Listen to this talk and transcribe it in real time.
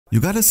You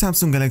got a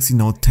Samsung Galaxy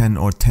Note 10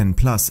 or 10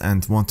 Plus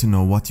and want to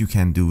know what you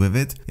can do with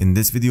it? In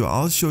this video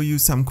I'll show you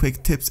some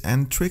quick tips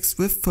and tricks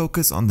with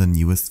focus on the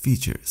newest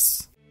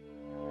features.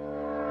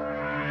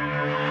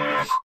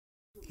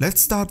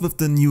 Let's start with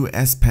the new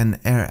S Pen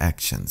Air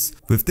actions.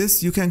 With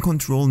this you can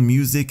control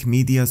music,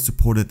 media,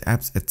 supported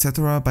apps,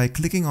 etc. by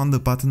clicking on the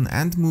button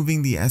and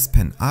moving the S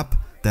Pen up,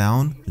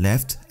 down,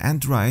 left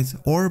and right,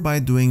 or by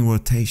doing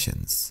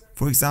rotations.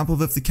 For example,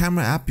 with the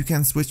camera app you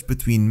can switch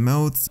between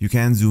modes, you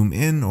can zoom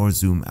in or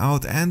zoom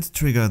out and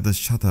trigger the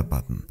shutter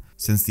button.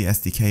 Since the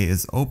SDK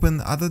is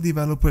open, other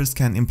developers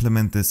can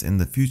implement this in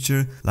the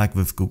future, like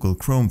with Google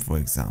Chrome for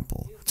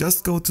example.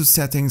 Just go to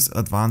Settings,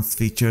 Advanced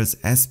Features,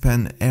 S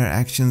Pen Air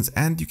Actions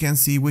and you can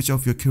see which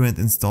of your current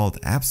installed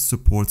apps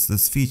supports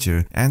this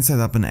feature and set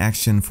up an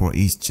action for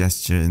each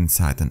gesture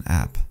inside an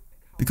app.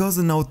 Because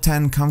the Note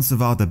 10 comes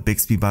without a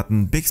Bixby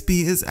button,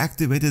 Bigsby is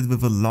activated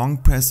with a long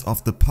press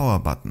of the power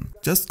button.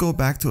 Just go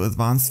back to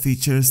Advanced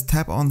Features,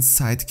 tap on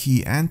Side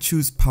key and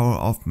choose Power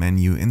Off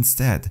menu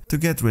instead to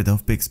get rid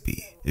of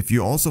Bigsby. If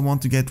you also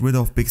want to get rid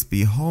of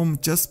Bigsby Home,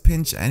 just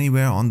pinch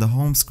anywhere on the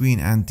home screen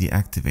and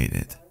deactivate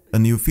it. A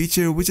new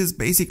feature, which is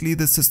basically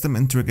the system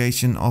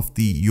integration of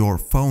the Your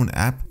Phone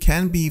app,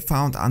 can be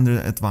found under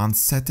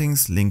Advanced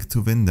Settings linked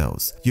to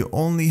Windows. You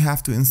only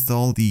have to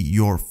install the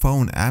Your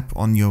Phone app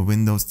on your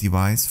Windows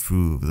device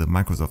through the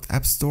Microsoft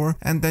App Store,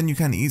 and then you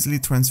can easily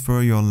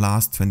transfer your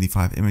last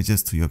 25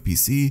 images to your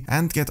PC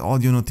and get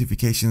audio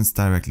notifications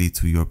directly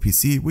to your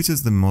PC, which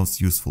is the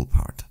most useful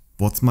part.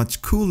 What's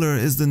much cooler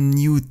is the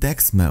new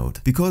DeX mode,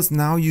 because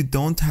now you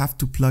don't have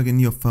to plug in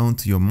your phone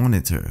to your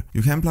monitor.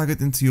 You can plug it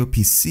into your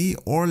PC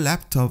or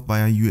laptop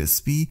via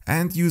USB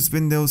and use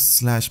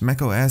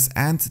Windows/macOS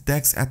and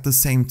DeX at the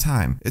same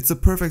time. It's a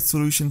perfect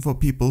solution for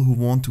people who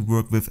want to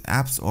work with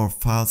apps or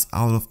files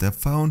out of their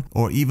phone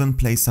or even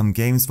play some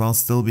games while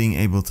still being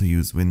able to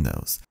use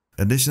Windows.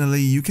 Additionally,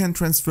 you can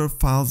transfer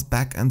files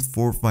back and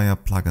forth via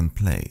plug and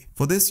play.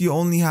 For this you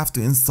only have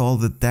to install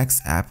the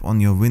DeX app on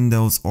your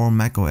Windows or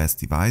macOS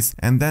device,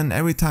 and then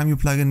every time you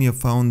plug in your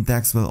phone,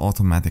 DeX will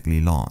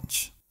automatically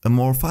launch. A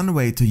more fun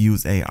way to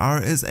use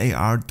AR is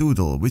AR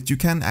Doodle, which you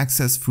can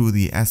access through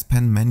the S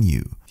Pen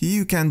menu. Here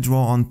you can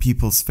draw on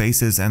people's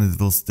faces and it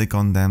will stick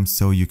on them,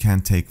 so you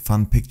can take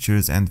fun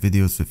pictures and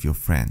videos with your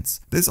friends.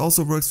 This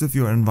also works with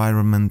your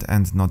environment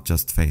and not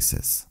just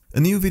faces.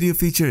 A new video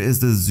feature is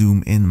the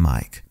Zoom In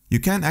mic. You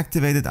can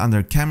activate it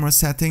under Camera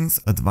Settings,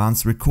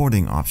 Advanced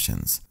Recording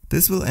Options.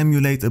 This will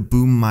emulate a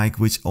boom mic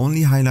which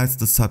only highlights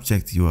the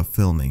subject you are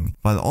filming,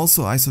 while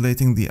also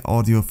isolating the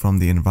audio from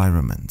the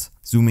environment.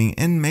 Zooming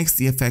in makes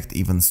the effect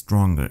even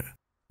stronger.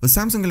 The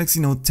Samsung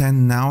Galaxy Note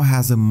 10 now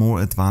has a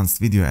more advanced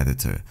video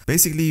editor.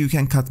 Basically you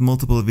can cut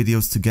multiple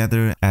videos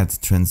together, add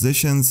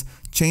transitions,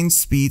 change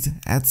speed,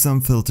 add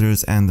some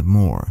filters and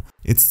more.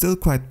 It's still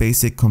quite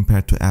basic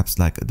compared to apps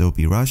like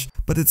Adobe Rush,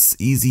 but it's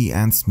easy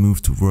and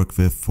smooth to work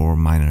with for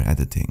minor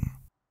editing.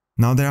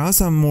 Now there are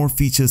some more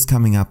features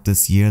coming up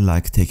this year,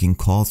 like taking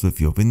calls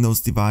with your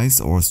Windows device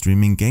or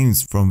streaming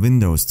games from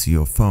Windows to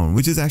your phone,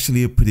 which is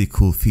actually a pretty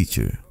cool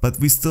feature. But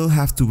we still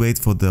have to wait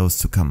for those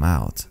to come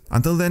out.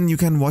 Until then you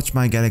can watch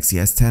my Galaxy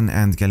S10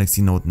 and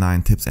Galaxy Note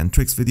 9 tips and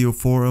tricks video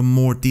for a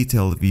more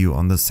detailed view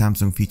on the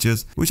Samsung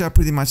features, which are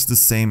pretty much the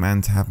same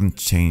and haven't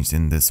changed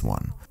in this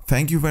one.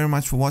 Thank you very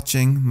much for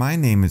watching. My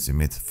name is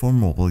Ümit for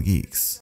Mobile Geeks.